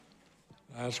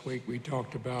Last week we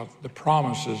talked about the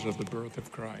promises of the birth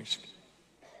of Christ.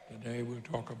 Today we'll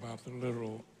talk about the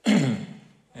literal and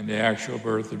the actual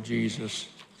birth of Jesus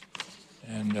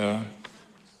and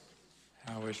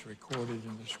how it's recorded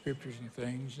in the scriptures and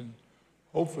things. And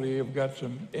hopefully you've got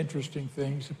some interesting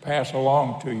things to pass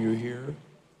along to you here.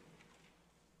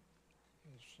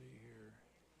 Let's see here.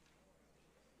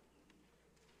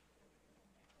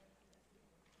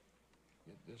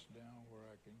 Get this down where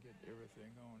I can get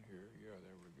everything on here. Yeah,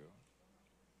 there we go.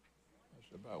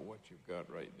 That's about what you've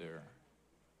got right there.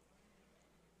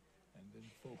 And then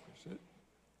focus it.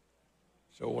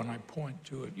 So when I point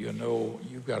to it, you'll know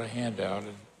you've got a handout,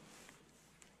 and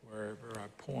wherever I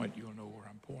point, you'll know where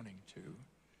I'm pointing to.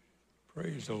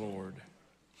 Praise the Lord.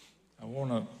 I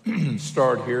want to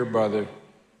start here by the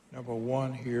number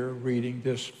one here, reading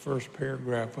this first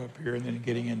paragraph up here, and then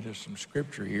getting into some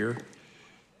scripture here.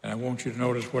 And I want you to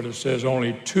notice what it says.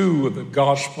 Only two of the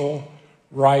gospel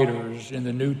writers in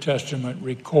the New Testament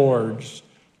records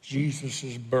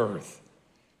Jesus' birth.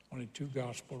 Only two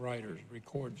gospel writers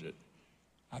records it.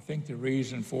 I think the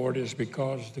reason for it is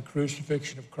because the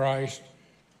crucifixion of Christ,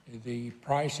 the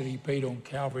price that he paid on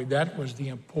Calvary, that was the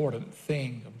important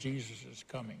thing of Jesus'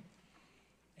 coming.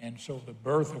 And so the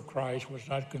birth of Christ was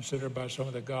not considered by some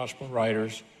of the gospel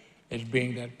writers as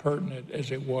being that pertinent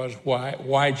as it was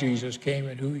why Jesus came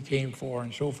and who he came for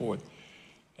and so forth.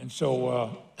 And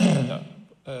so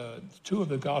two of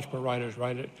the gospel writers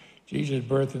write it, Jesus'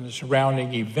 birth and the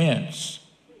surrounding events.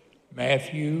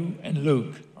 Matthew and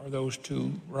Luke are those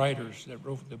two writers that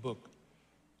wrote the book,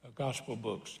 gospel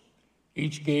books.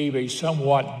 Each gave a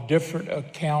somewhat different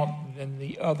account than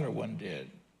the other one did.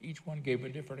 Each one gave a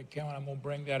different account. I'm going to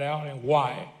bring that out and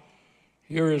why.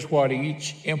 Here is what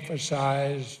each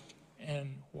emphasized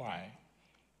and why.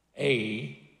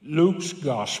 A, Luke's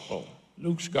gospel.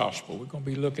 Luke's gospel. We're going to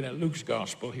be looking at Luke's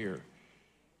gospel here.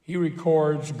 He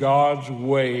records God's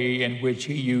way in which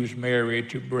he used Mary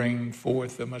to bring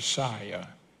forth the Messiah.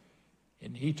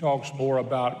 And he talks more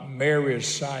about Mary's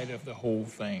side of the whole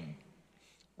thing,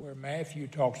 where Matthew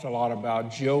talks a lot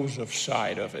about Joseph's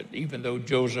side of it, even though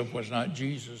Joseph was not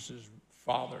Jesus'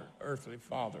 father, earthly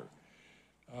father.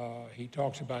 He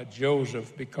talks about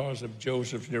Joseph because of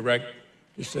Joseph's direct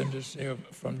descendants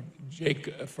from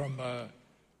Jacob,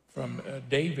 from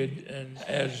David, and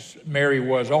as Mary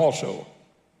was also.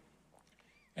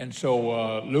 And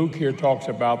so Luke here talks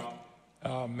about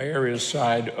Mary's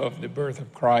side of the birth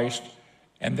of Christ.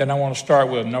 And then I want to start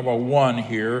with number one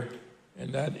here,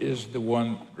 and that is the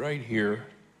one right here.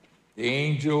 The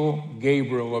angel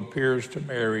Gabriel appears to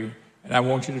Mary. And I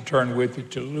want you to turn with me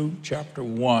to Luke chapter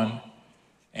 1.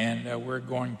 And we're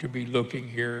going to be looking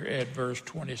here at verse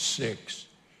 26.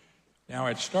 Now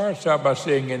it starts out by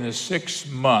saying in the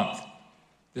 6th month.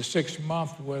 The 6th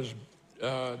month was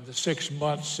the 6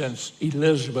 months since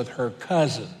Elizabeth, her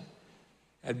cousin,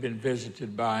 had been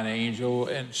visited by an angel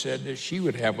and said that she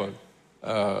would have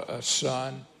a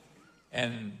son,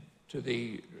 and to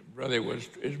the brother it was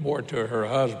more to her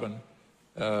husband,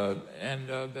 and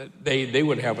that they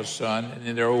would have a son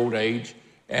in their old age,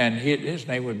 and his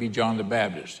name would be John the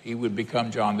Baptist. He would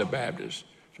become John the Baptist.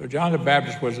 So John the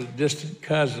Baptist was a distant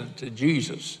cousin to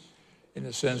Jesus in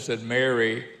the sense that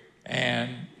Mary and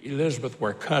Elizabeth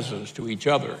were cousins to each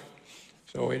other.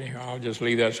 So anyhow, I'll just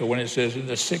leave that. So when it says in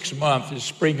the 6th month, it's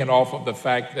springing off of the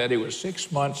fact that it was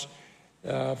 6 months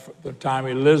from the time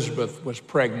Elizabeth was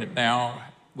pregnant now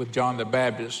with John the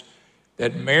Baptist,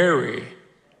 that Mary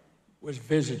was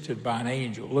visited by an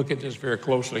angel. Look at this very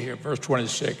closely here, verse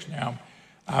 26. Now,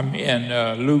 I'm in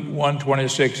Luke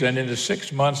 1:26, and in the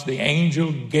 6 months, the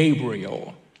angel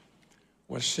Gabriel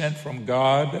was sent from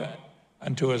God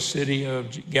unto a city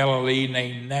of Galilee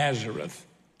named Nazareth.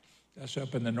 That's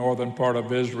up in the northern part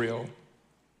of Israel.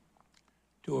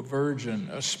 To a virgin,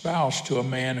 a spouse to a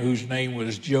man whose name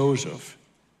was Joseph.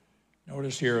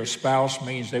 Notice here, a spouse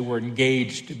means they were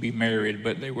engaged to be married,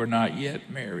 but they were not yet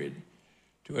married.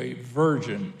 To a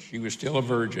virgin, she was still a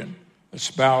virgin. A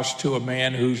spouse to a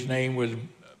man whose name was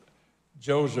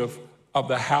Joseph of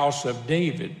the house of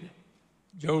David.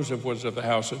 Joseph was of the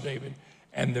house of David.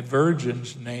 And the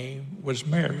virgin's name was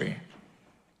Mary.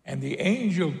 And the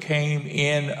angel came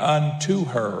in unto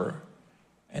her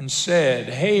and said,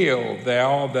 Hail,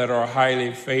 thou that art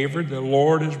highly favored, the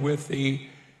Lord is with thee.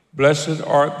 Blessed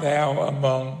art thou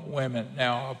among women.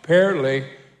 Now, apparently,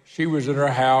 she was in her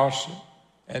house,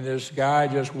 and this guy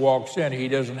just walks in. He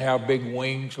doesn't have big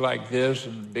wings like this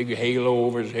and big halo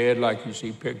over his head like you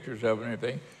see pictures of and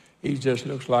everything. He just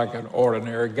looks like an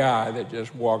ordinary guy that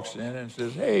just walks in and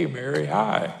says, Hey, Mary,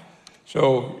 hi.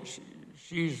 So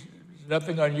she's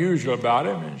nothing unusual about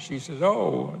him. And she says,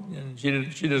 oh, and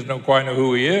she doesn't quite know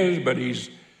who he is, but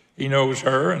he knows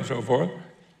her and so forth.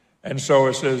 And so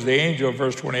it says, the angel,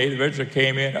 verse 28, eventually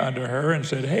came in unto her and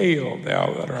said, Hail,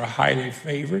 thou that art highly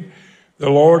favored. The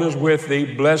Lord is with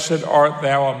thee. Blessed art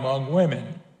thou among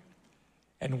women.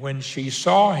 And when she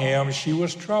saw him, she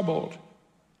was troubled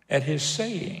at his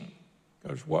saying.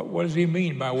 Because what does he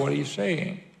mean by what he's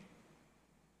saying?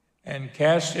 And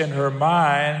cast in her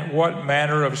mind what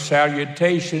manner of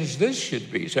salutations this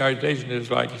should be. Salutation is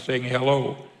like saying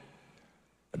hello.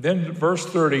 And then verse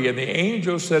 30, and the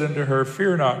angel said unto her,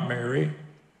 Fear not, Mary,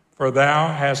 for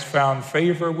thou hast found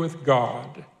favor with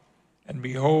God. And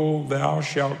behold, thou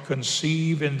shalt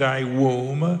conceive in thy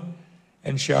womb,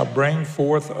 and shalt bring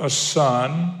forth a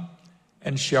son,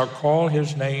 and shall call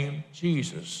his name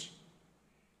Jesus.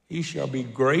 He shall be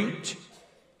great,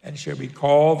 and shall be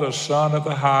called the Son of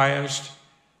the Highest,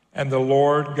 and the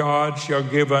Lord God shall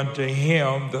give unto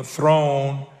him the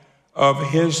throne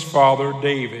of his father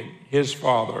David, his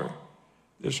father.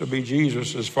 This will be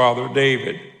Jesus' father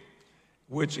David,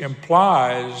 which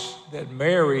implies that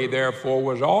Mary, therefore,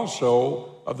 was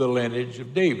also of the lineage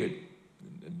of David,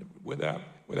 without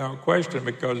question,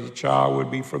 because the child would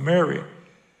be from Mary.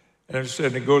 And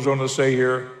it goes on to say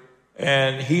here,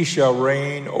 and he shall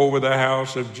reign over the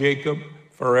house of Jacob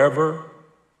forever.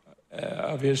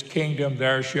 Of his kingdom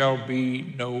there shall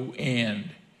be no end.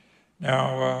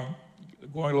 Now,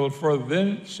 going a little further,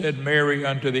 then said Mary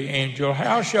unto the angel,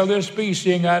 How shall this be,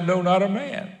 seeing I know not a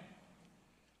man?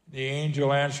 The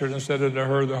angel answered and said unto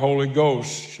her, The Holy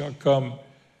Ghost shall come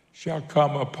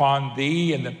upon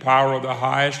thee, and the power of the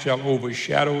highest shall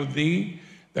overshadow thee.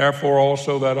 Therefore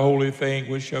also that holy thing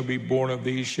which shall be born of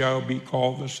thee shall be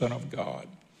called the Son of God.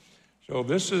 So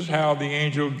this is how the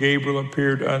angel Gabriel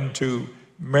appeared unto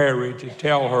Mary to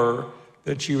tell her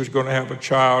that she was going to have a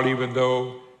child, even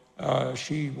though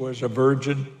she was a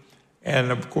virgin.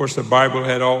 And of course, the Bible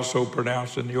had also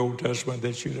pronounced in the Old Testament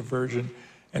that she was a virgin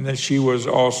and that she was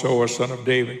also a son of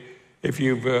David. If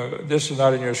you've, this is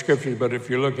not in your scriptures, but if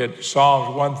you look at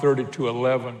Psalms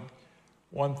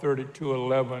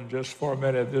 132:11, just for a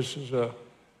minute, this is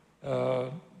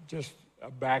just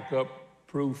a backup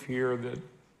proof here that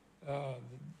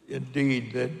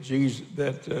indeed that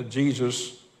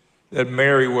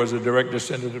Mary was a direct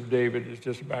descendant of David. It's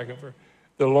just a backup for her.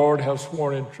 The Lord hath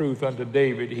sworn in truth unto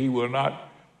David, he will not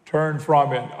turn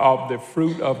from it. Of the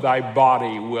fruit of thy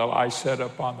body will I set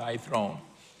upon thy throne.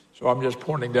 So I'm just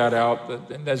pointing that out,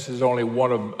 and this is only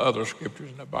one of other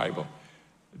scriptures in the Bible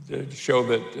to show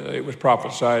that it was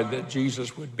prophesied that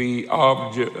Jesus would be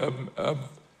of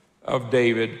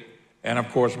David. And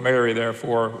of course, Mary,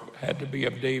 therefore, had to be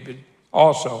of David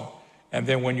also. And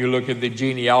then when you look at the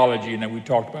genealogy, and we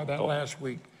talked about that last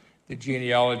week, the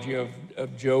genealogy of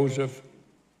Joseph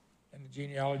and the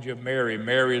genealogy of Mary.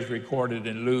 Mary is recorded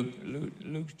in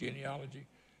Luke's genealogy.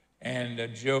 And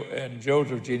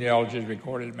Joseph's genealogy is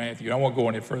recorded in Matthew. I won't go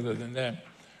any further than that.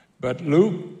 But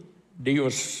Luke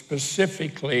deals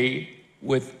specifically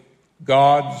with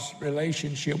God's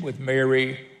relationship with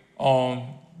Mary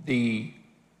on the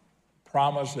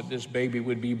promise that this baby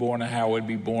would be born and how it would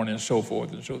be born and so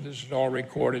forth. And so this is all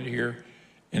recorded here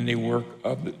in the work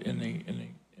of the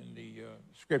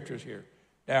scriptures here.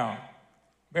 Now,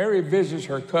 Mary visits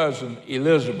her cousin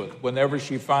Elizabeth. Whenever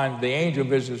she finds the angel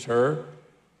visits her,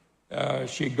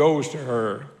 she goes to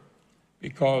her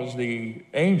because the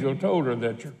angel told her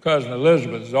that your cousin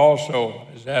Elizabeth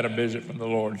has had a visit from the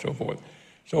Lord and so forth.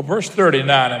 So verse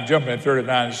 39, I'm jumping at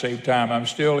 39 to save time. I'm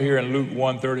still here in Luke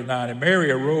 1:39. And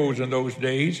Mary arose in those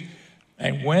days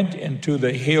and went into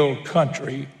the hill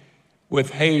country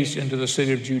with haste into the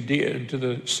city of Judea, into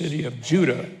the city of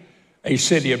Judah, a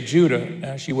city of Judah.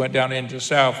 Now she went down into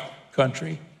south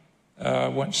country,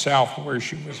 went south where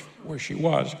she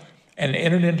was, and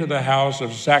entered into the house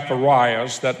of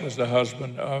Zacharias, that was the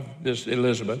husband of this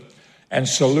Elizabeth, and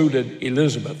saluted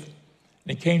Elizabeth.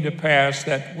 And it came to pass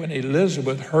that when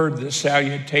Elizabeth heard the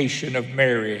salutation of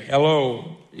Mary,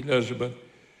 hello, Elizabeth,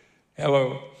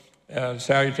 hello,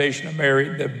 salutation of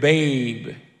Mary, the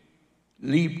babe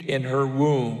leaped in her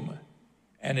womb,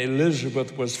 and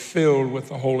Elizabeth was filled with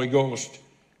the Holy Ghost.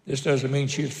 This doesn't mean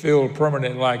she's filled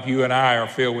permanently like you and I are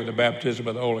filled with the baptism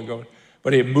of the Holy Ghost,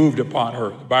 but it moved upon her.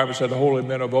 The Bible said the holy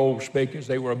men of old spake as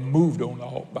they were moved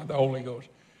by the Holy Ghost.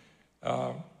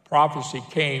 Prophecy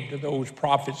came to those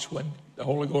prophets when the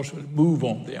Holy Ghost would move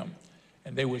on them,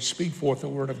 and they would speak forth the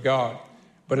word of God.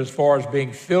 But as far as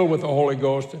being filled with the Holy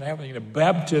Ghost and having the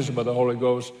baptism of the Holy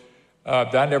Ghost,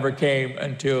 that never came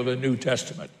until the New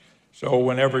Testament. So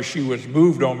whenever she was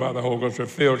moved on by the Holy Ghost or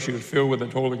filled, she was filled with the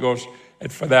Holy Ghost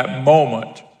for that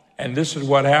moment. And this is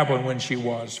what happened when she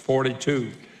was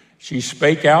 42. She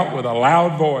spake out with a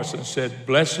loud voice and said,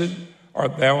 Blessed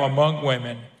art thou among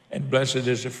women, and blessed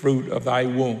is the fruit of thy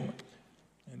womb.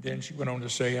 And then she went on to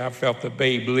say, I felt the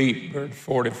babe leap, verse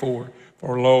 44.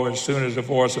 For lo, as soon as the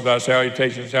voice of thy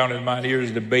salutation sounded in mine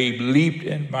ears, the babe leaped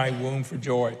in my womb for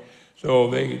joy. So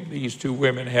these two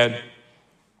women had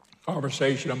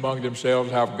conversation among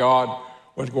themselves how God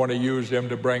was going to use them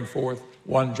to bring forth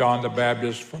one John the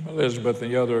Baptist from Elizabeth,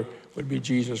 and the other would be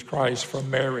Jesus Christ from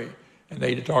Mary. And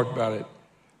they talked about it.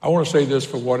 I want to say this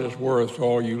for what it's worth to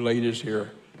all you ladies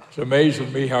here. It's amazing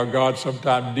to me how God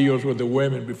sometimes deals with the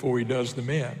women before he does the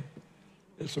men.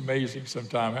 It's amazing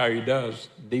sometimes how he does.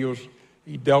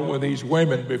 He dealt with these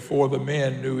women before the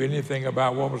men knew anything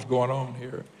about what was going on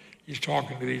here. He's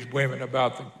talking to these women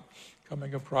about the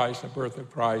coming of Christ, the birth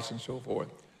of Christ, and so forth.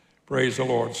 Praise the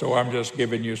Lord. So I'm just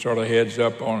giving you sort of heads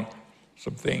up on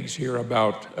some things here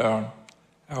about how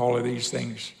all of these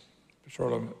things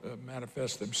sort of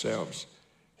manifest themselves.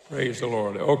 Praise the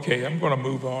Lord. Okay, I'm going to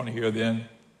move on here then.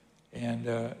 And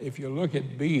if you look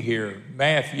at B here,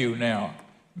 Matthew now,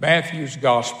 Matthew's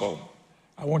gospel.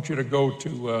 I want you to go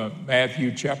to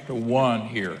Matthew chapter 1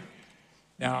 here.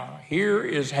 Now, here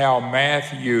is how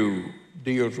Matthew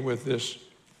deals with this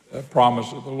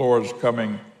promise of the Lord's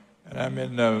coming. And I'm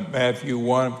in Matthew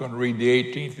 1. I'm going to read the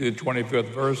 18th to the 25th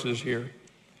verses here.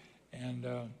 And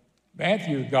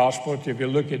Matthew's gospel, if you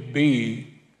look at B,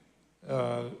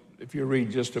 if you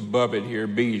read just above it here,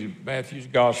 B, Matthew's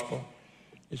gospel,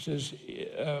 it says,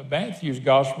 Matthew's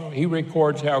gospel, he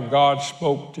records how God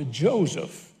spoke to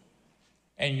Joseph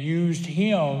and used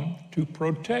him to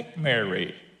protect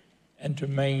Mary and to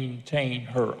maintain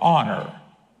her honor.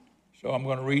 So I'm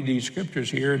going to read these scriptures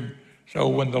here. So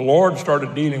when the Lord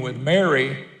started dealing with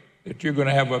Mary, that you're going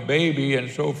to have a baby and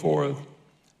so forth,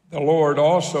 the Lord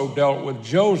also dealt with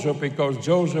Joseph because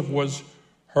Joseph was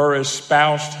her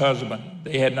espoused husband.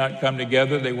 They had not come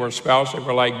together. They were espoused. They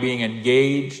were like being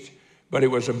engaged. But it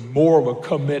was more of a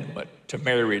commitment to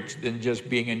marriage than just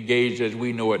being engaged as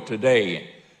we know it today.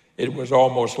 It was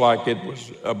almost like it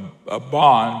was a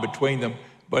bond between them,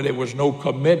 but it was no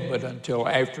commitment until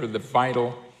after the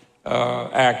final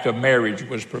act of marriage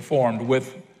was performed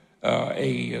with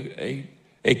a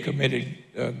committed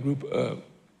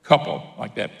couple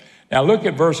like that. Now look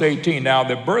at verse 18. Now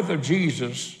the birth of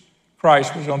Jesus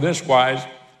Christ was on this wise,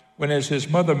 when as his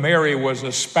mother Mary was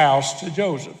espoused to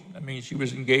Joseph. That means she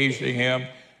was engaged to him,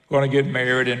 going to get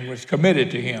married, and was committed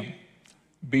to him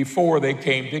before they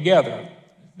came together.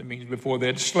 That means before they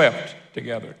had slept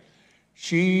together.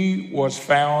 She was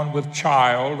found with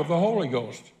child of the Holy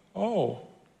Ghost. Oh,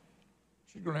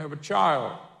 she's going to have a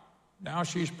child. Now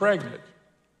she's pregnant.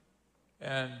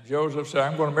 And Joseph said,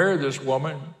 I'm going to marry this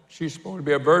woman. She's supposed to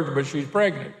be a virgin, but she's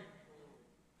pregnant.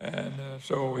 And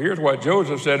so here's what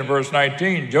Joseph said in verse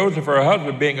 19. Joseph, her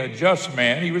husband, being a just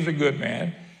man, he was a good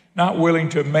man, not willing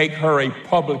to make her a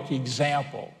public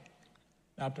example,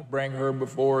 not to bring her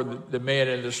before the men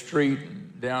in the street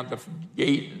and down at the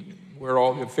gate where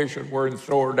all the officials were and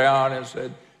throw her down and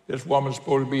said, this woman's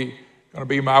supposed to be going to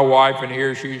be my wife, and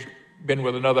here she's been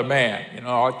with another man,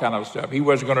 all that kind of stuff. He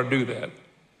wasn't going to do that.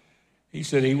 He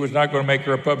said he was not going to make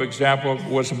her a public example,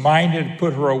 was minded to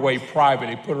put her away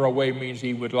privately. Put her away means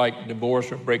he would divorce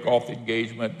her, break off the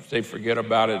engagement, say forget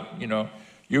about it,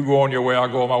 you go on your way, I'll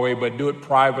go on my way, but do it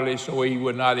privately so he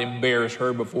would not embarrass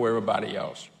her before everybody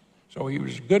else. So he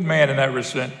was a good man in that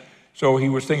respect. So he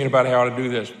was thinking about how to do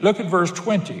this. Look at verse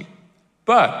 20.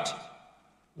 But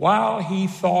while he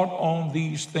thought on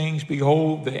these things,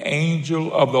 behold, the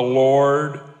angel of the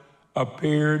Lord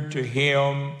appeared to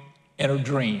him in a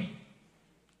dream.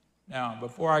 Now,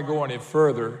 before I go any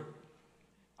further,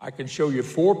 I can show you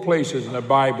 4 places in the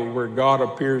Bible where God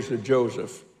appears to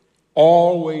Joseph,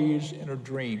 always in a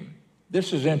dream.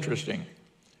 This is interesting.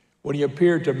 When he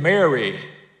appeared to Mary,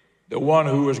 the one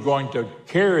who was going to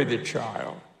carry the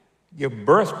child, give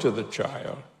birth to the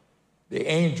child, the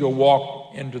angel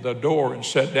walked into the door and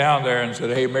sat down there and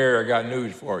said, hey, Mary, I got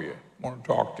news for you. I want to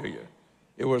talk to you.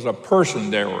 It was a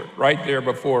person there, right there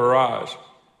before her eyes.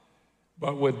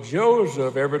 But with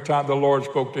Joseph, every time the Lord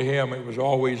spoke to him, it was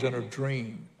always in a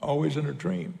dream, always in a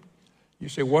dream. You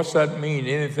say, what's that mean?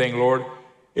 Anything, Lord?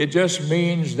 It just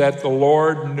means that the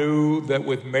Lord knew that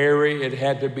with Mary, it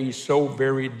had to be so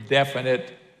very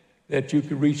definite that you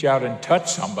could reach out and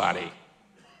touch somebody.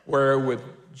 Where with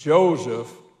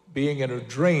Joseph being in a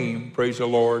dream, praise the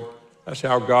Lord, that's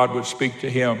how God would speak to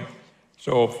him.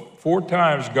 So 4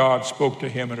 times God spoke to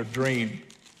him in a dream.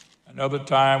 Another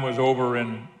time was over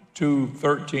in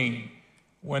 2:13.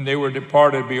 When they were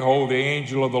departed, behold, the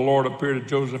angel of the Lord appeared to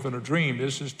Joseph in a dream.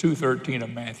 This is 2:13 of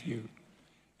Matthew.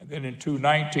 And then in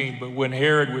 2:19, but when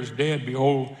Herod was dead,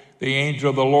 behold, the angel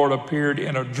of the Lord appeared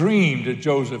in a dream to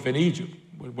Joseph in Egypt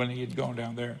when he had gone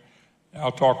down there.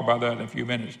 I'll talk about that in a few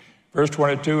minutes. Verse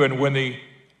 22, and when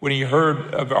he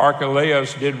heard of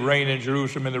Archelaus did reign in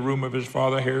Jerusalem in the room of his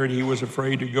father Herod, he was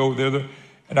afraid to go thither.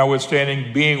 And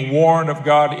notwithstanding, being warned of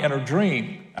God in a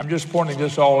dream. I'm just pointing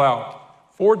this all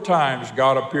out. 4 times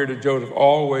God appeared to Joseph,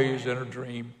 always in a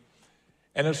dream.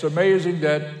 And it's amazing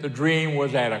that the dream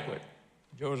was adequate.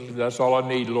 Joseph, that's all I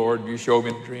need, Lord. You showed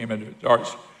me the dream. And it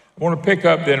starts. I want to pick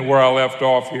up then where I left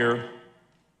off here.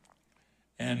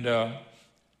 And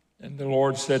the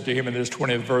Lord said to him in this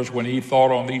 20th verse, when he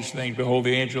thought on these things, behold,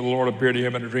 the angel of the Lord appeared to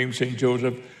him in a dream, saying,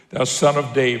 Joseph, thou son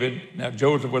of David. Now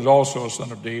Joseph was also a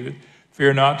son of David.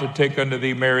 Fear not to take unto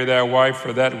thee Mary thy wife,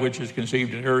 for that which is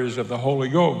conceived in her is of the Holy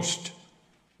Ghost.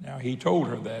 Now he told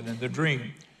her that in the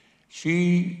dream.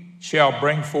 She shall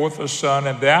bring forth a son,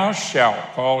 and thou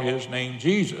shalt call his name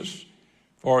Jesus,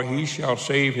 for he shall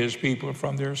save his people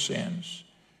from their sins.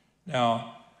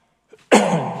 Now,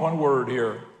 one word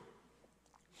here.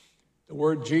 The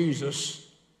word Jesus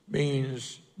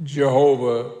means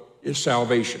Jehovah is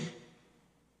salvation,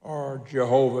 or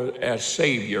Jehovah as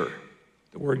Savior.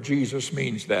 The word Jesus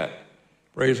means that.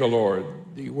 Praise the Lord.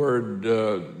 The word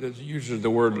that uses the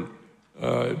word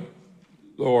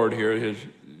Lord here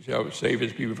shall save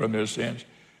his people from their sins.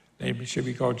 Name should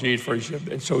be called Jesus. For he should.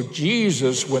 And so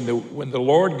Jesus, when the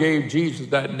Lord gave Jesus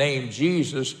that name,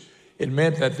 Jesus, it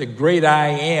meant that the great I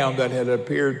am that had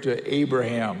appeared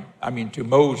to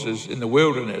Moses in the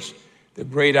wilderness, the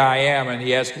great I am, and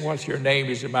he asked him, what's your name?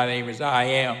 He said, my name is I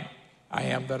am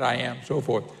that I am, so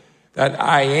forth. That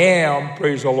I am,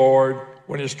 praise the Lord,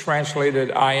 when it's translated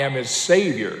I am as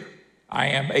Savior, I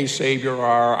am a Savior,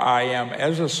 or I am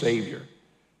as a Savior,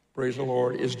 praise the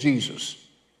Lord, is Jesus.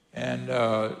 And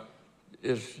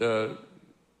it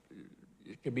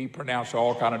can be pronounced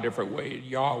all kind of different ways,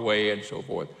 Yahweh and so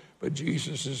forth. But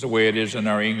Jesus is the way it is in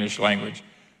our English language.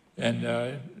 And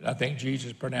I think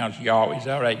Jesus pronounced Yahweh. Is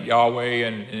that right? Yahweh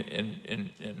in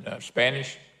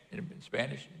Spanish? In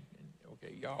Spanish?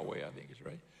 Okay, Yahweh, I think is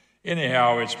right.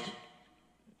 Anyhow, it's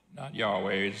not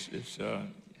Yahweh. It's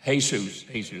Jesus.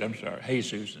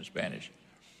 Jesus in Spanish.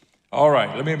 All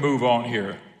right, let me move on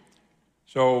here.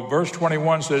 So verse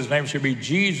 21 says, his name shall be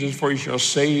Jesus, for he shall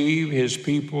save his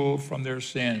people from their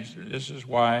sins. This is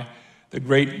why the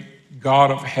great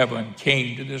God of heaven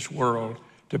came to this world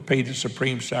to pay the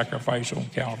supreme sacrifice on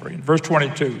Calvary. In verse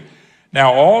 22,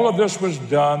 now all of this was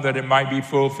done that it might be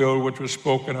fulfilled, which was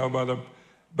spoken of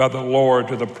by the Lord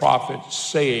to the prophet,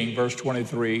 saying, verse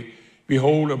 23,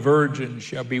 behold, a virgin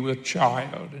shall be with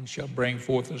child and shall bring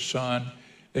forth a son.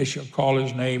 They shall call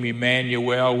his name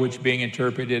Emmanuel, which being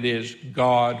interpreted is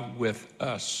God with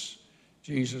us.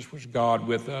 Jesus was God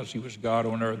with us. He was God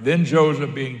on earth. Then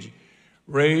Joseph, being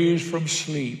raised from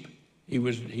sleep,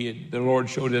 the Lord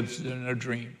showed it in a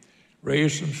dream,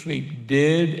 raised from sleep,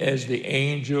 did as the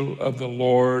angel of the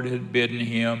Lord had bidden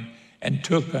him, and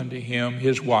took unto him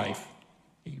his wife.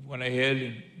 He went ahead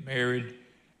and married,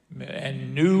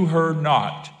 and knew her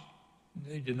not.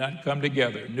 They did not come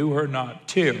together, knew her not,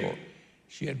 till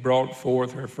she had brought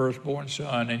forth her firstborn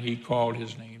son, and he called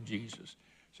his name Jesus.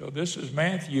 So this is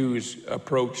Matthew's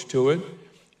approach to it.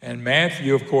 And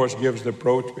Matthew, of course, gives the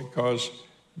approach because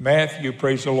Matthew,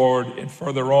 praise the Lord, and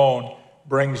further on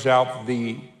brings out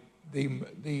the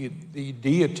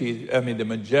deity, the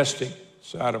majestic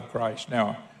side of Christ.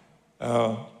 Now,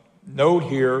 note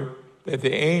here that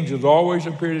the angels always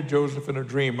appear to Joseph in a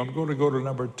dream. I'm going to go to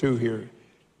number 2 here.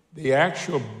 The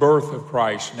actual birth of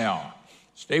Christ now.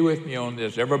 Stay with me on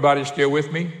this. Everybody still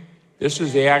with me? This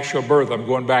is the actual birth. I'm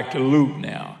going back to Luke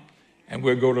now. And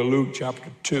we'll go to Luke chapter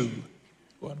 2.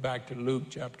 Going back to Luke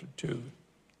chapter 2.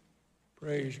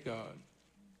 Praise God.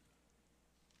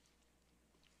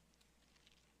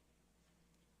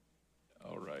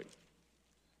 All right.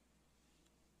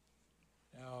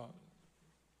 Now,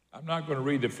 I'm not going to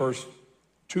read the first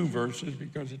 2 verses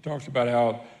because it talks about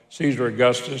how Caesar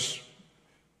Augustus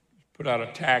put out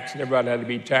a tax, and everybody had to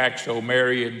be taxed. So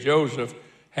Mary and Joseph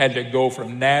had to go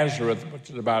from Nazareth, which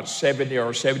is about 70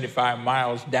 or 75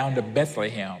 miles, down to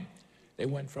Bethlehem. They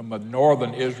went from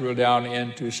northern Israel down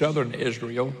into southern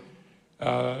Israel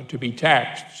to be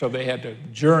taxed. So they had to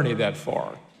journey that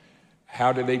far.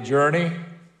 How did they journey?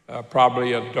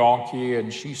 Probably a donkey,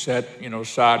 and she sat,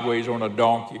 sideways on a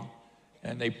donkey.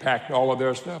 And they packed all of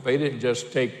their stuff. They didn't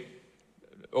just take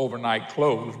overnight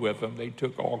clothes with them. They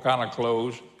took all kind of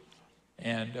clothes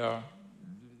and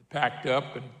packed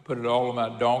up and put it all on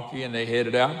that donkey, and they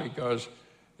headed out because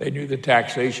They knew the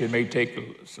taxation may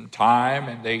take some time,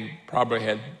 and they probably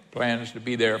had plans to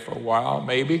be there for a while,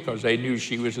 maybe, because they knew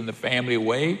she was in the family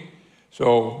way.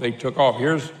 So they took off.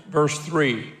 Here's verse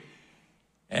 3.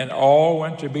 And all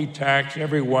went to be taxed,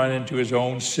 every one into his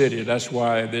own city. That's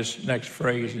why this next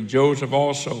phrase. And Joseph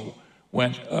also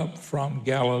went up from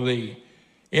Galilee.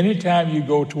 Anytime you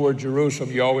go toward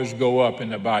Jerusalem, you always go up in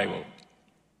the Bible.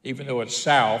 Even though it's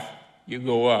south, you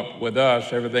go up. With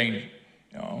us, everything,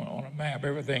 on a map,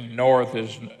 everything north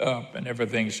is up and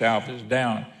everything south is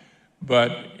down.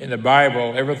 But in the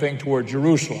Bible, everything toward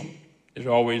Jerusalem is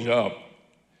always up.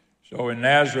 So in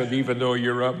Nazareth, even though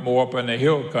you're more up in the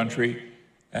hill country,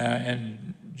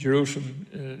 and Jerusalem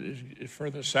is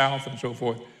further south and so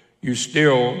forth, you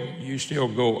still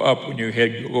go up when you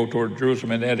go toward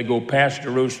Jerusalem, and they had to go past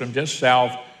Jerusalem, just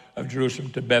south of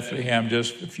Jerusalem to Bethlehem,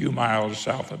 just a few miles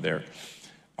south of there.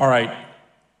 All right.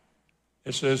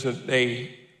 It says that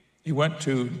he went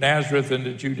to Nazareth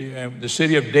into Judea, the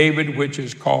city of David, which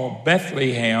is called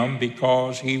Bethlehem,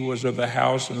 because he was of the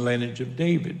house and lineage of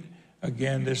David.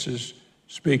 Again, this is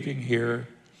speaking here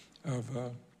of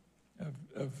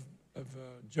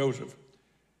Joseph.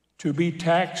 To be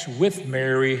taxed with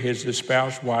Mary, his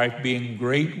espoused wife, being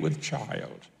great with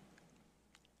child.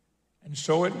 And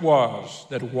so it was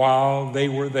that while they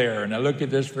were there, and now look at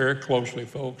this very closely,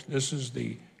 folks. This is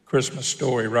the Christmas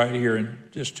story right here in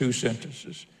just 2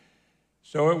 sentences.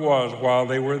 So it was while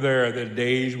they were there that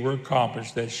days were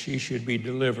accomplished that she should be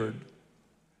delivered.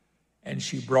 And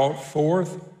she brought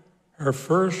forth her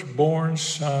firstborn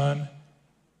son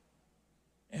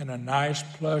in a nice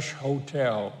plush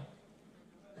hotel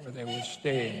where they were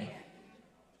staying.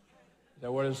 Is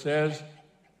that what it says?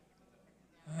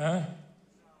 Huh?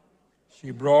 She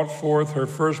brought forth her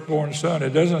firstborn son. It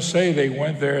doesn't say they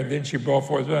went there and then she brought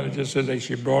forth her son. It just says that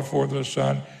she brought forth her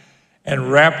son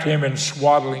and wrapped him in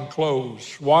swaddling clothes.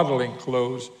 Swaddling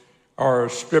clothes are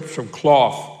strips of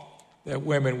cloth that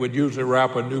women would usually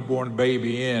wrap a newborn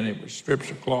baby in. It was strips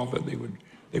of cloth that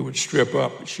they would strip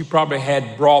up. She probably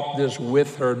had brought this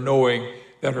with her, knowing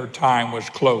that her time was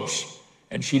close,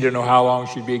 and she didn't know how long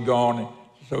she'd be gone.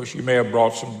 So she may have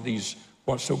brought some of these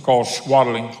what's so-called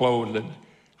swaddling clothes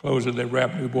that they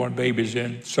wrap newborn babies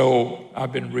in. So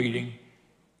I've been reading,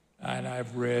 and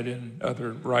I've read in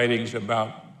other writings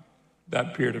about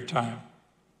that period of time.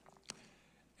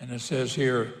 And it says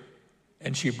here,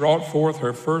 and she brought forth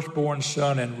her firstborn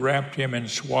son and wrapped him in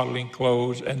swaddling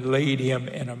clothes and laid him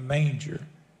in a manger.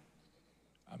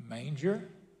 A manger?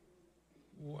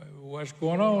 What's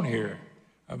going on here?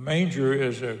 A manger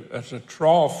is a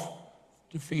trough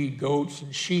to feed goats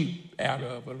and sheep out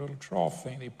of, a little trough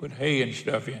thing. They put hay and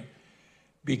stuff in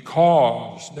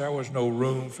because there was no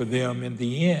room for them in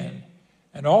the inn.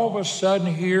 And all of a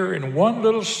sudden here in one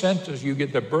little sentence, you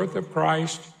get the birth of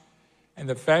Christ and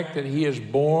the fact that he is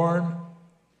born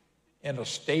in a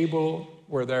stable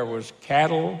where there was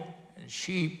cattle and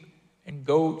sheep and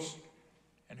goats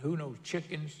and who knows,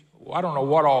 chickens. Well, I don't know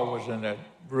what all was in that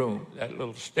room, that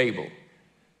little stable.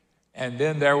 And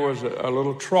then there was a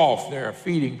little trough there, a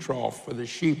feeding trough for the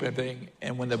sheep and thing.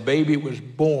 And when the baby was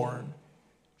born,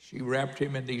 she wrapped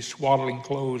him in these swaddling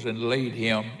clothes and laid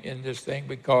him in this thing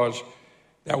because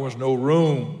there was no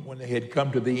room when they had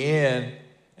come to the inn.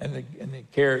 And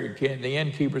the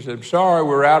innkeeper said, sorry,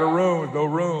 we're out of room. There's no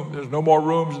room. There's no more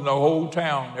rooms in the whole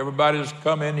town. Everybody's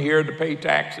come in here to pay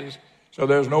taxes, so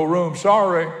there's no room.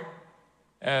 Sorry.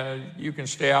 You can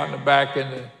stay out in the back in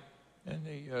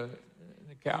the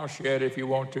cow shed if you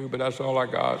want to, but that's all I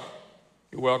got.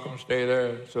 You're welcome to stay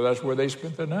there. So that's where they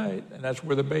spent the night, and that's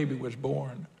where the baby was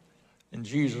born. And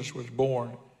Jesus was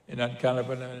born in that kind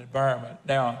of an environment.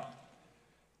 Now,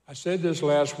 I said this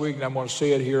last week, and I'm going to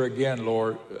say it here again,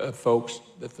 folks,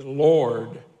 that the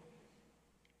Lord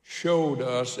showed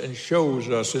us and shows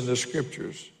us in the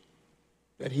Scriptures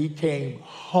that he came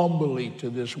humbly to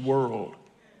this world.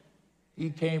 He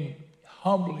came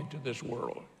humbly to this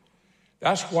world.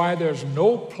 That's why there's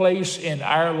no place in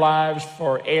our lives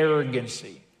for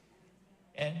arrogancy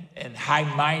and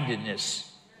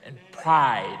high-mindedness and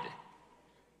pride.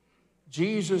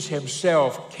 Jesus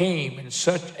himself came in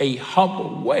such a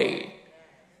humble way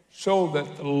so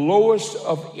that the lowest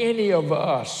of any of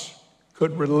us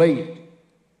could relate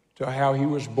to how he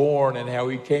was born and how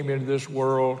he came into this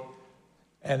world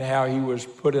and how he was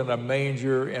put in a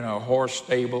manger in a horse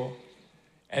stable.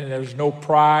 And there's no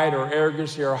pride or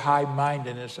arrogancy or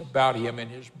high-mindedness about him in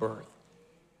his birth.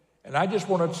 And I just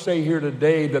want to say here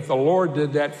today that the Lord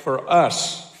did that for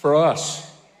us.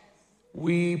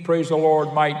 We, praise the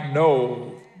Lord, might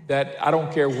know that I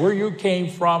don't care where you came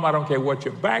from. I don't care what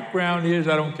your background is.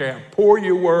 I don't care how poor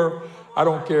you were. I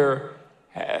don't care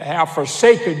how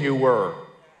forsaken you were,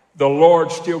 the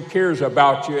Lord still cares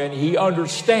about you, and he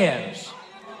understands.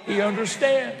 He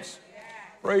understands.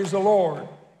 Praise the Lord.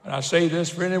 And I say this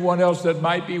for anyone else that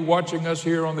might be watching us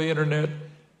here on the internet,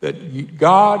 that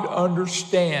God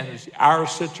understands our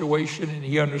situation, and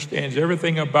he understands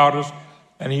everything about us,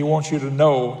 and he wants you to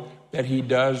know that he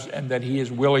does, and that he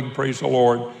is willing, praise the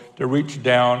Lord, to reach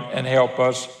down and help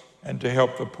us and to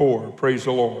help the poor. Praise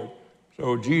the Lord.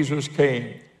 So Jesus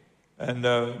came, and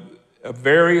a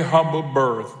very humble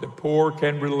birth. The poor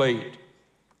can relate.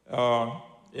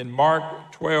 In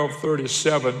Mark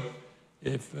 12:37,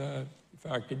 if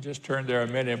I could just turn there a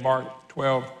minute, Mark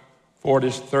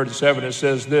 12:37, it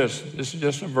says this. This is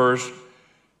just a verse.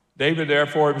 David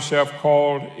therefore himself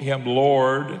called him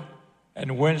Lord,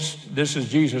 and whence, this is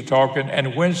Jesus talking,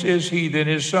 and whence is he then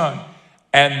his son?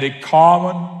 And the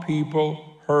common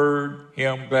people heard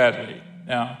him gladly.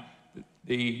 Now,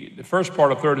 the first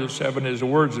part of 37 is the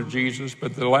words of Jesus,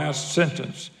 but the last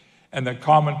sentence, and the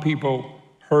common people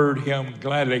heard him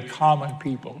gladly. Common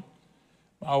people.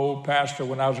 My old pastor,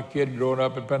 when I was a kid growing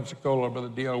up in Pensacola, Brother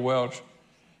D.L. Welch,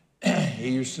 he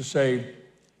used to say,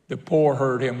 the poor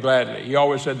heard him gladly. He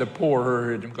always said the poor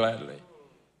heard him gladly.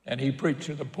 And he preached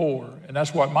to the poor. And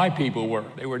that's what my people were.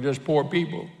 They were just poor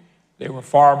people. They were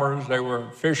farmers. They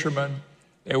were fishermen.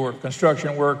 They were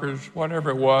construction workers,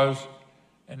 whatever it was,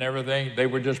 and everything. They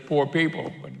were just poor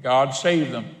people. But God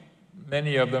saved them.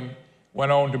 Many of them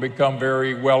went on to become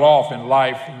very well off in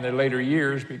life in their later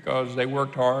years because they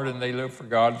worked hard and they lived for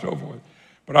God and so forth.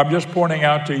 But I'm just pointing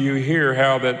out to you here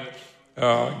how that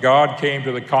God came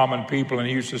to the common people, and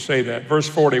he used to say that. Verse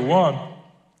 41,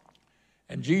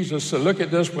 and Jesus said, look at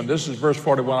this one. This is verse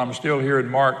 41. I'm still here in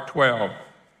Mark 12.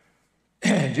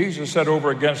 And Jesus sat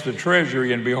over against the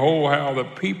treasury, and behold, how the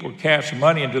people cast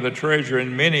money into the treasury,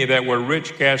 and many that were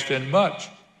rich cast in much.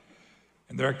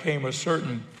 And there came a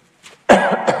certain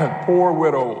poor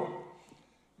widow,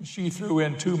 and she threw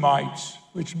in 2 mites,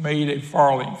 which made a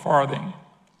farthing.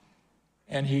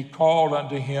 And he called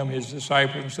unto him his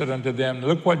disciples and said unto them,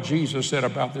 look what Jesus said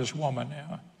about this woman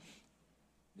now.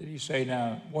 Did he say,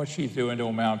 now, what she threw in don't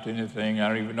amount to anything? I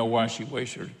don't even know why she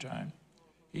wasted her time.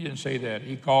 He didn't say that.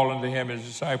 He called unto him his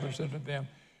disciples and said unto them,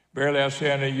 verily I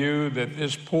say unto you that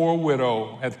this poor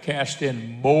widow hath cast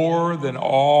in more than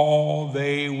all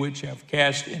they which have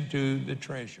cast into the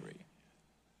treasury.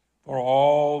 For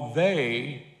all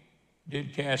they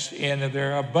did cast in of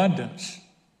their abundance,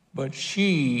 but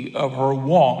she of her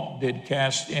want did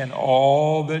cast in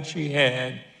all that she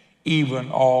had, even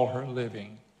all her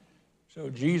living. So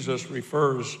Jesus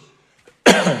refers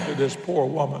to this poor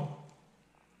woman.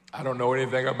 I don't know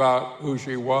anything about who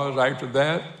she was after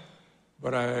that,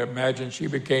 but I imagine she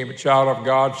became a child of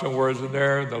God somewhere in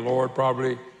there. The Lord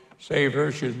probably saved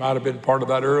her. She might have been part of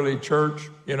that early church,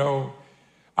 you know.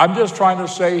 I'm just trying to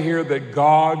say here that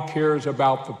God cares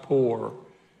about the poor.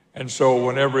 And so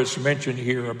whenever it's mentioned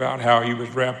here about how he was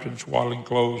wrapped in swaddling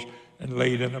clothes and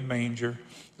laid in a manger,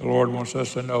 the Lord wants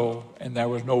us to know, and there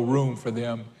was no room for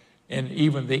them in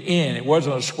even the inn. It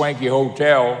wasn't a swanky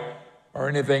hotel or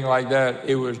anything like that.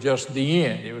 It was just the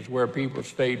inn. It was where people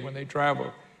stayed when they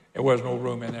traveled. There was no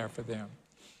room in there for them.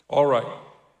 All right.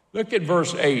 Look at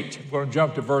verse 8. I'm going to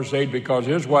jump to verse 8 because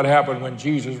here's what happened when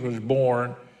Jesus was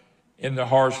born in the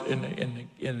horse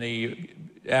in the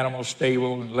animal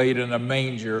stable and laid in a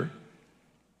manger.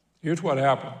 Here's what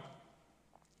happened.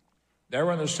 They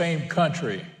were in the same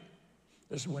country.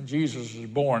 This is when Jesus was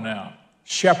born now.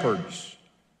 Shepherds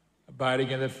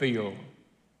abiding in the field.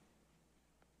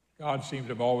 God seems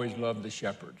to have always loved the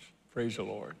shepherds. Praise the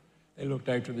Lord. They looked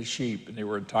after the sheep, and they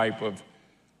were a type of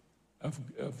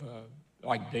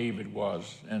like David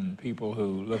was, and people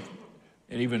who look,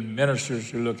 and even ministers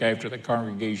who look after the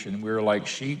congregation. We're like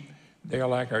sheep. They are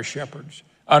like our shepherds.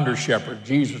 Under shepherd,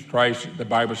 Jesus Christ, the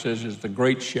Bible says, is the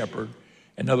great shepherd.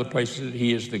 In other places,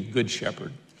 he is the good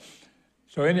shepherd.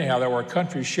 So anyhow, there were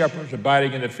country shepherds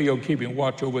abiding in the field, keeping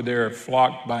watch over their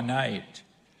flock by night.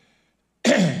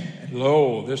 And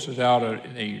lo, this is out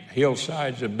in the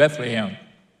hillsides of Bethlehem.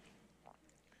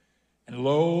 And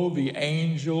lo, the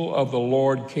angel of the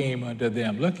Lord came unto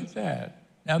them. Look at that.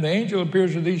 Now the angel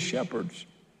appears to these shepherds.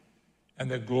 And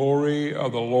the glory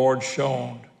of the Lord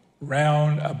shone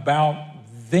round about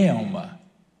them.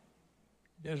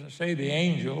 It doesn't say the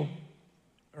angel,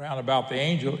 around about the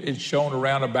angel. It shone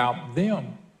around about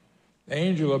them. The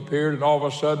angel appeared, and all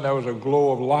of a sudden there was a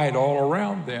glow of light all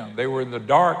around them. They were in the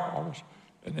dark,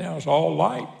 and now it's all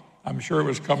light. I'm sure it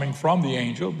was coming from the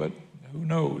angel, but who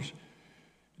knows?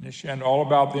 And it shined all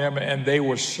about them, and they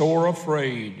were sore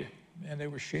afraid. And they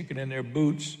were shaking in their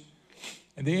boots.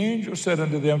 And the angel said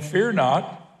unto them, fear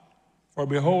not. For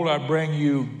behold, I bring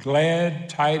you glad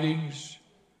tidings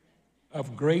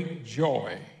of great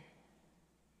joy.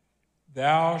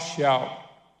 Thou shalt,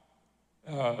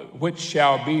 which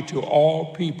shall be to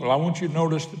all people. I want you to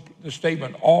notice the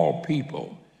statement, all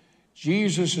people.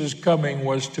 Jesus' coming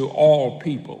was to all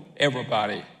people,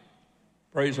 everybody.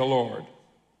 Praise the Lord.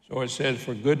 So it says,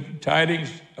 for good tidings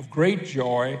of great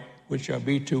joy, which shall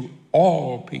be to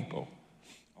all people.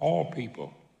 All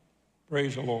people.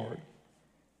 Praise the Lord.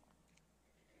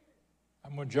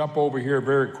 I'm going to jump over here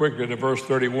very quickly to verse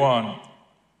 31.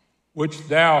 Which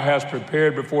thou hast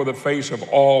prepared before the face of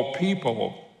all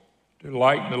people, to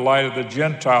lighten the light of the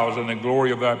Gentiles and the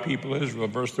glory of thy people Israel.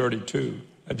 Verse 32.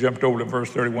 I jumped over to verse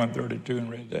 31, 32 and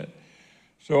read that.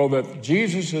 So that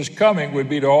Jesus' coming would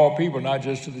be to all people, not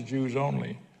just to the Jews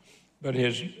only. But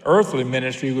his earthly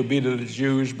ministry would be to the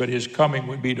Jews, but his coming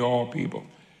would be to all people.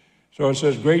 So it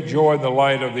says, great joy in the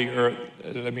light of the earth.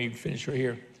 Let me finish right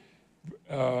here.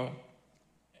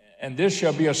 And this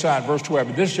shall be a sign, verse 12,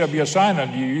 but this shall be a sign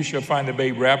unto you. You shall find the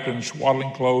babe wrapped in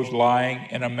swaddling clothes, lying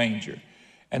in a manger.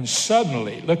 And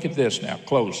suddenly, look at this now,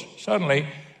 close. Suddenly,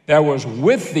 there was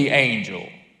with the angel,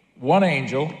 one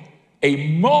angel,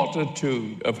 a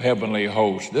multitude of heavenly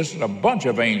hosts. This is a bunch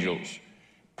of angels,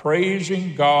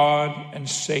 praising God and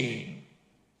saying,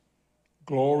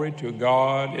 glory to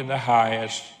God in the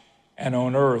highest, and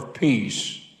on earth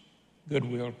peace,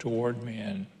 goodwill toward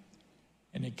men.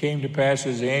 And it came to pass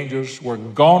as the angels were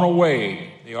gone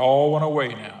away, they all went away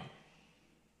now,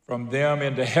 from them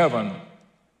into heaven,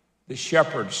 the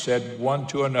shepherds said one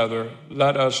to another,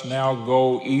 let us now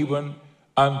go even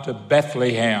unto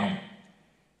Bethlehem,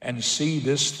 and see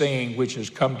this thing which has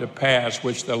come to pass,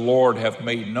 which the Lord hath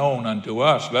made known unto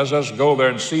us. Let us go there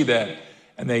and see that.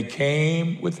 And they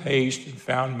came with haste and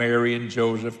found Mary and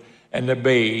Joseph and the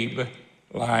babe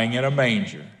lying in a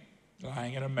manger,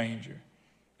 lying in a manger.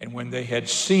 And when they had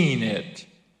seen it,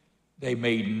 they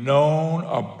made known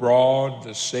abroad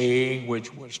the saying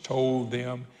which was told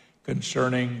them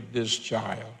concerning this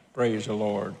child. Praise the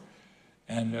Lord.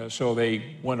 And so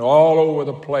they went all over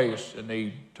the place and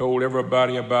they told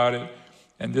everybody about it.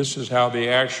 And this is how the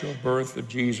actual birth of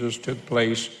Jesus took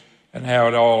place and how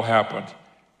it all happened.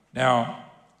 Now,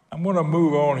 I'm going to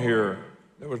move on here.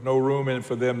 There was no room in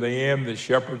for them to end, the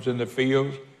shepherds in the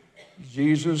fields.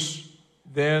 Jesus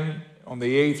then on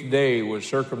the 8th day was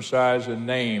circumcised and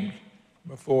named.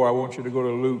 Before, I want you to go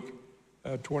to Luke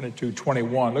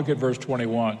 22:21. Look at verse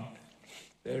 21.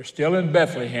 They're still in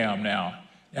Bethlehem now.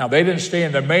 Now, they didn't stay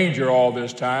in the manger all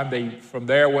this time. They, from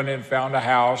there, went in and found a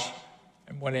house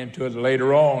and went into it.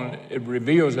 Later on, it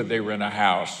reveals that they were in a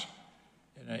house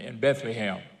in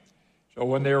Bethlehem. So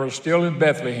when they were still in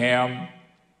Bethlehem,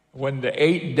 when the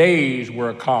 8 days were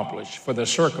accomplished for the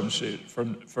circumcision,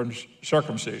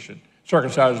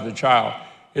 circumcised the child,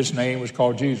 his name was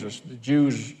called Jesus. The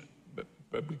Jews,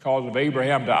 because of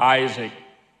Abraham to Isaac,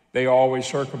 they always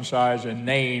circumcised and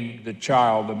named the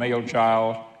child, the male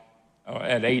child,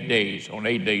 at 8 days, on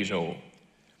 8 days old.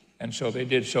 And so they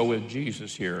did so with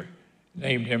Jesus here.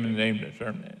 Named him and named it.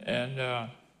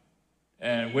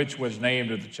 And which was named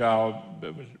to the child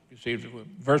that was received.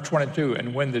 Verse 22,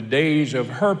 and when the days of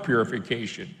her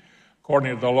purification,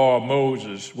 according to the law of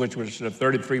Moses, which was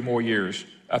 33 more days,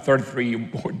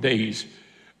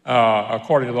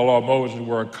 according to the law of Moses,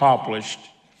 were accomplished,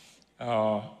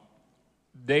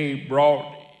 they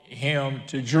brought him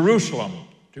to Jerusalem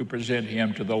to present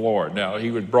him to the Lord. Now, he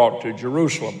was brought to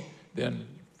Jerusalem then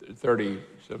 40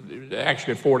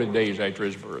 days after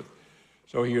his birth.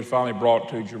 So he was finally brought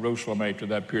to Jerusalem after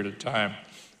that period of time.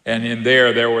 And in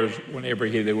there was, whenever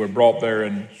they were brought there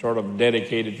and sort of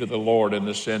dedicated to the Lord in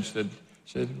the sense that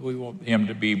said, we want him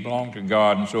to belong to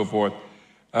God and so forth.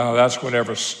 That's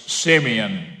whenever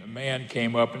Simeon, a man,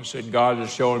 came up and said, God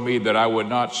has shown me that I would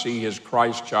not see his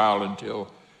Christ child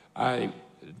until I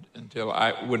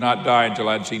would not die until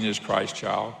I'd seen his Christ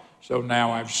child. So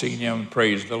now I've seen him,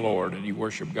 praise the Lord, and he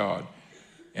worshiped God.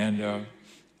 And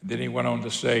then he went on to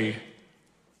say,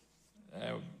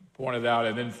 pointed out,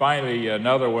 and then finally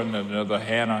another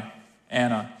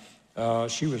Anna,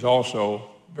 she was also,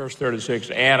 verse 36,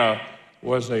 Anna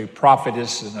was a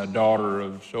prophetess and a daughter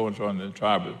of so-and-so in the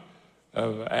tribe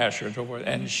of Asher and so forth.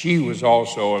 And she was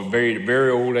also a very,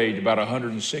 very old age, about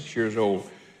 106 years old.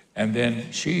 And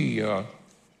then she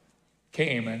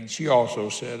came and she also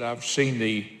said, I've seen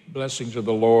the blessings of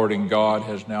the Lord, and God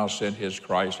has now sent his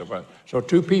Christ. So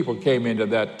 2 people came into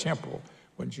that temple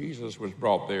when Jesus was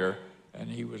brought there, and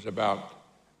he was about,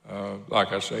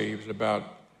 like I say, he was about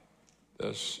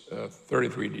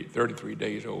 33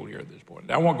 days old here at this point.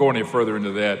 Now, I won't go any further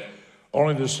into that,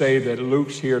 only to say that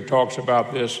Luke's here talks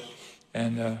about this,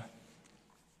 and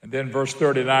And then verse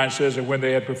 39 says that when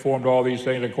they had performed all these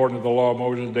things according to the law of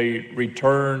Moses, they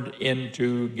returned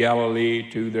into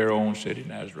Galilee to their own city,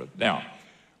 Nazareth. Now,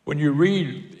 when you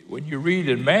read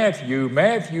in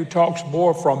Matthew talks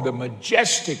more from the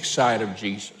majestic side of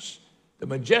Jesus, the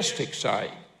majestic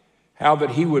side, how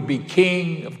that he would be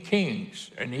King of kings,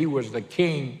 and he was the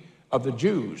King of the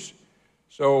Jews.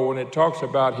 So when it talks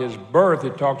about his birth,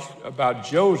 it talks about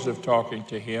Joseph talking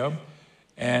to him.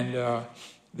 And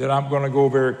then I'm going to go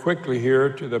very quickly here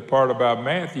to the part about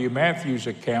Matthew. Matthew's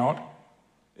account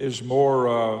is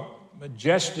more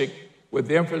majestic, with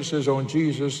emphasis on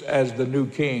Jesus as the new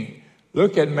king.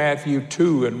 Look at Matthew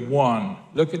 2:1.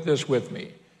 Look at this with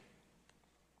me.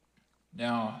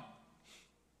 Now,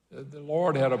 the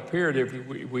Lord had appeared. If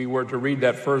we were to read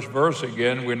that first verse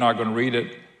again, we're not going to read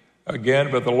it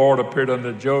again, but the Lord appeared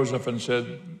unto Joseph and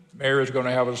said, Mary is going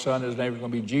to have a son. His name is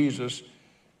going to be Jesus,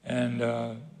 and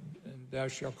thou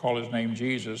shalt call his name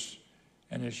Jesus,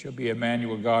 and it shall be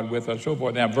Emmanuel, God with us, so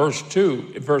forth. Now, verse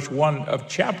 1 of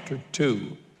chapter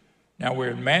 2. Now,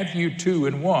 we're in Matthew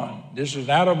 2:1. This is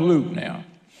out of Luke now.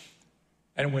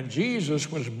 And when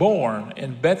Jesus was born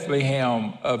in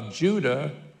Bethlehem of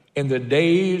Judah in the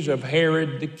days of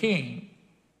Herod the king.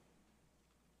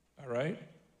 All right?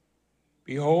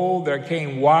 Behold, there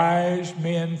came wise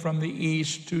men from the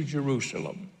east to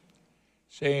Jerusalem,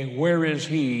 saying, Where is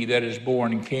he that is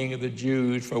born King of the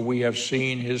Jews? For we have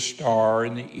seen his star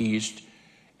in the east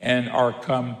and are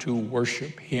come to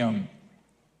worship him.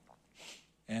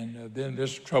 And then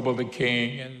this troubled the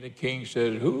king, and the king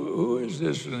said, who is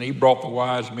this? And he brought the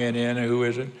wise men in, and who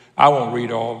is it? I won't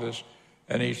read all this.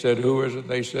 And he said, who is it?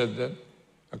 They said that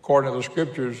according to the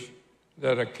scriptures,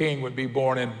 that a king would be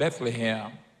born in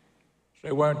Bethlehem. So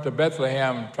they went to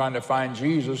Bethlehem trying to find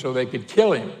Jesus so they could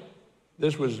kill him.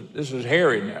 This is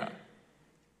Herod now.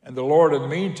 And the Lord in the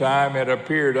meantime had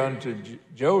appeared unto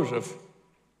Joseph,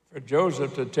 for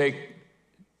Joseph to take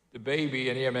the baby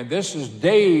and him. And this is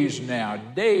days now,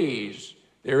 days.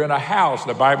 They're in a house.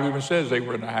 The Bible even says they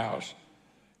were in a house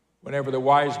whenever the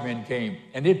wise men came.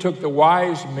 And it took the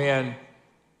wise men,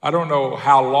 I don't know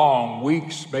how long,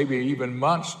 weeks, maybe even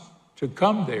months, to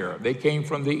come there. They came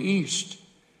from the east.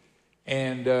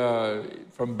 And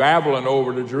from Babylon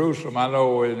over to Jerusalem, I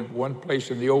know in one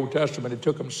place in the Old Testament, it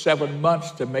took them 7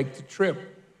 months to make the trip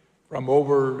from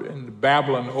over in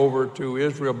Babylon over to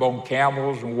Israel on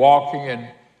camels and walking and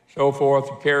so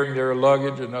forth, carrying their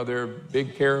luggage and their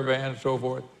big caravan and so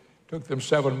forth. It took them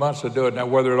 7 months to do it. Now,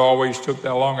 whether it always took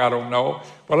that long, I don't know.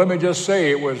 But let me just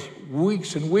say, it was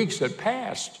weeks and weeks that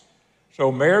passed.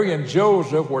 So Mary and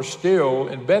Joseph were still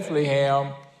in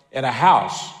Bethlehem in a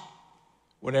house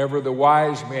whenever the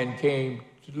wise men came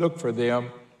to look for them.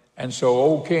 And so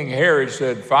old King Herod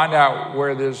said, find out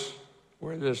where this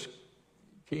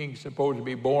king's supposed to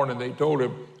be born. And they told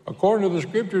him, according to the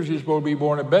scriptures, he's supposed to be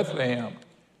born in Bethlehem.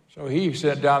 So he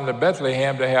sent down to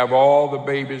Bethlehem to have all the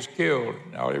babies killed.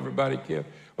 Now everybody killed.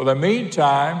 Well, in the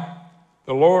meantime,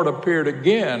 the Lord appeared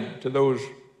again to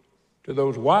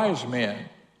those wise men.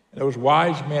 And those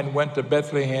wise men went to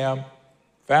Bethlehem,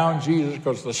 found Jesus,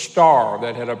 because the star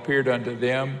that had appeared unto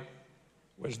them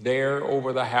was there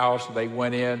over the house. They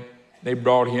went in. They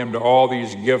brought him to all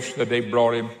these gifts that they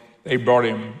brought him. They brought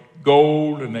him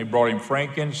gold, and they brought him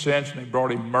frankincense, and they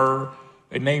brought him myrrh.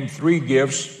 They named 3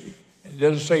 gifts. It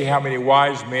doesn't say how many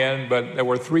wise men, but there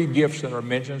were 3 gifts that are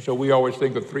mentioned, so we always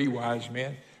think of 3 wise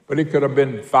men. But it could have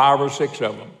been 5 or 6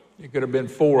 of them. It could have been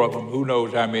 4 of them. Who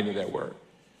knows how many there were.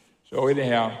 So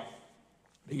anyhow,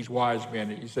 these wise men,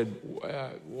 he said,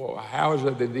 how is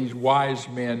it that these wise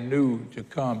men knew to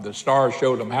come? The star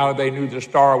showed them. How they knew the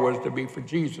star was to be for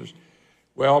Jesus?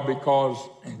 Well, because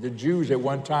the Jews at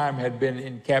one time had been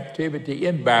in captivity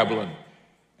in Babylon,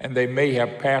 and they may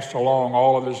have passed along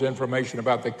all of this information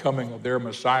about the coming of their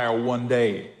Messiah one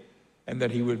day, and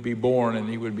that he would be born and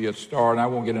he would be a star. And I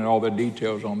won't get into all the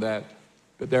details on that,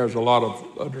 but there's a lot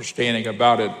of understanding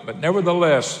about it. But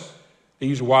nevertheless,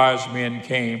 these wise men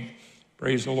came,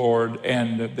 praise the Lord,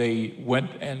 and they went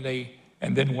and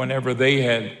then whenever they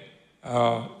had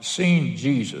seen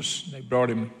Jesus, they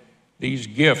brought him these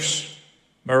gifts,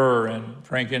 myrrh and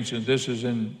frankincense. This is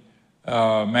in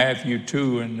Matthew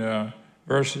 2 and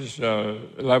verses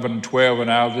 11 and 12,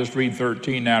 and I'll just read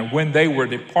 13 now. When they were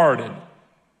departed,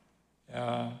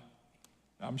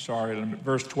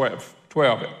 verse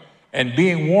 12, and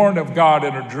being warned of God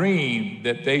in a dream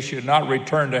that they should not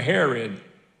return to Herod,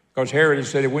 because Herod had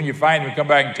said, when you find him, come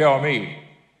back and tell me.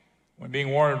 When being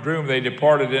warned in a dream, they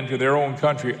departed into their own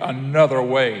country another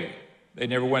way. They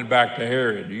never went back to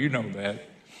Herod. You know that.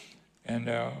 And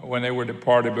when they were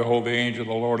departed, behold, the angel of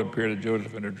the Lord appeared to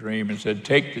Joseph in a dream and said,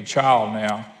 take the child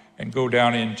now and go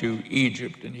down into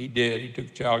Egypt. And he did. He took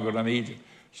the child and go down to Egypt.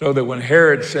 So that when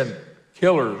Herod sent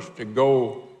killers to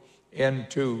go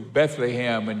into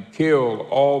Bethlehem and kill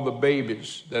all the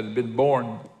babies that had been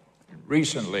born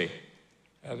recently,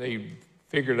 they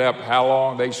figured out how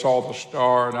long they saw the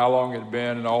star and how long it had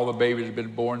been, and all the babies had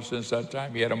been born since that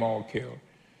time. He had them all killed.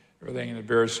 Everything is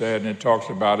very sad, and it talks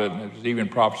about it, and it was even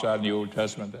prophesied in the Old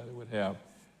Testament that it would have,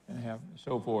 and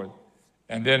so forth.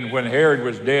 And then when Herod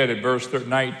was dead, at verse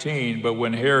 19, but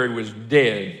when Herod was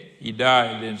dead, he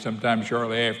died, and sometime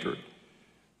shortly after it.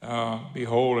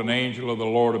 Behold, an angel of the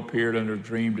Lord appeared under a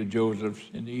dream to Joseph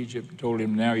in Egypt and told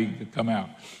him now he could come out.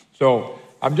 So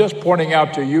I'm just pointing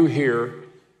out to you here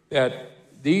that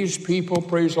these people,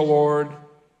 praise the Lord,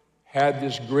 had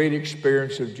this great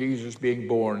experience of Jesus being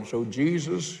born. So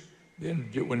Jesus, then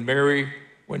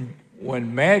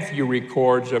when Matthew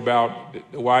records about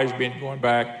the wise men going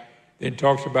back, then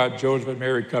talks about Joseph and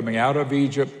Mary coming out of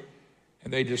Egypt.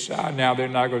 And they decide now they're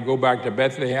not going to go back to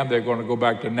Bethlehem. They're going to go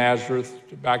back to Nazareth,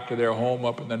 back to their home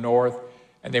up in the north.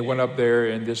 And they went up there,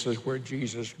 and this is where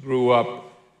Jesus grew up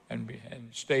and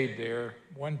stayed there.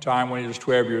 One time when he was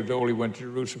 12 years old, he went to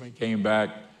Jerusalem and came back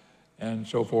and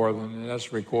so forth. And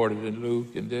that's recorded in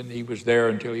Luke. And then he was there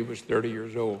until he was 30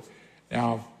 years old.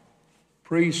 Now,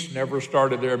 priests never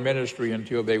started their ministry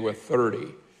until they were 30.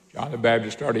 John the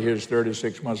Baptist started his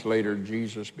 36 months later.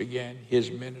 Jesus began his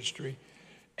ministry.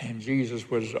 And Jesus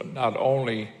was not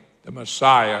only the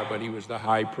Messiah, but he was the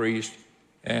high priest,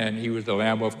 and he was the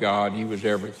Lamb of God. He was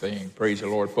everything. Praise the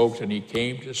Lord, folks. And he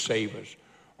came to save us.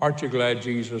 Aren't you glad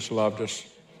Jesus loved us?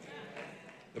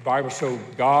 The Bible says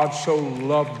God so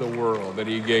loved the world that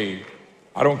he gave.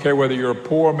 I don't care whether you're a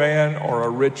poor man or a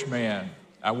rich man.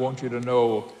 I want you to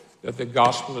know that the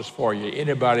gospel is for you.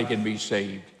 Anybody can be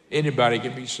saved. Anybody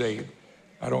can be saved.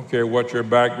 I don't care what your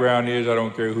background is. I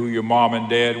don't care who your mom and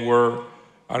dad were.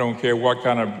 I don't care what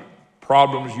kind of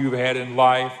problems you've had in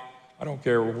life. I don't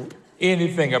care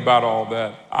anything about all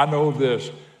that. I know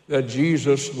this, that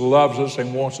Jesus loves us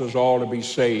and wants us all to be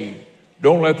saved.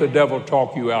 Don't let the devil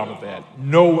talk you out of that.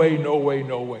 No way, no way,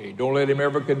 no way. Don't let him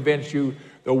ever convince you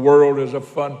the world is a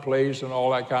fun place and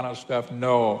all that kind of stuff.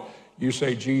 No. You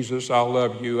say, Jesus, I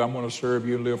love you. I'm going to serve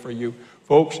you and live for you.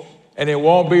 Folks, and it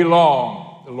won't be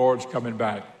long. The Lord's coming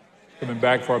back. Coming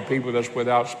back for a people that's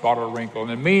without spot or wrinkle. In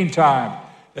the meantime,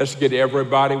 let's get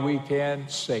everybody we can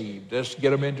saved. Let's get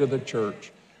them into the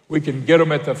church. We can get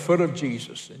them at the foot of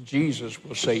Jesus, and Jesus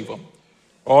will save them.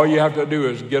 All you have to do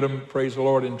is get them, praise the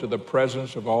Lord, into the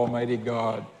presence of Almighty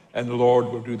God, and the Lord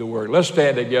will do the work. Let's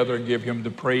stand together and give him the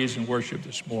praise and worship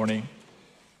this morning.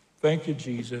 Thank you,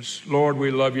 Jesus. Lord,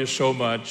 we love you so much.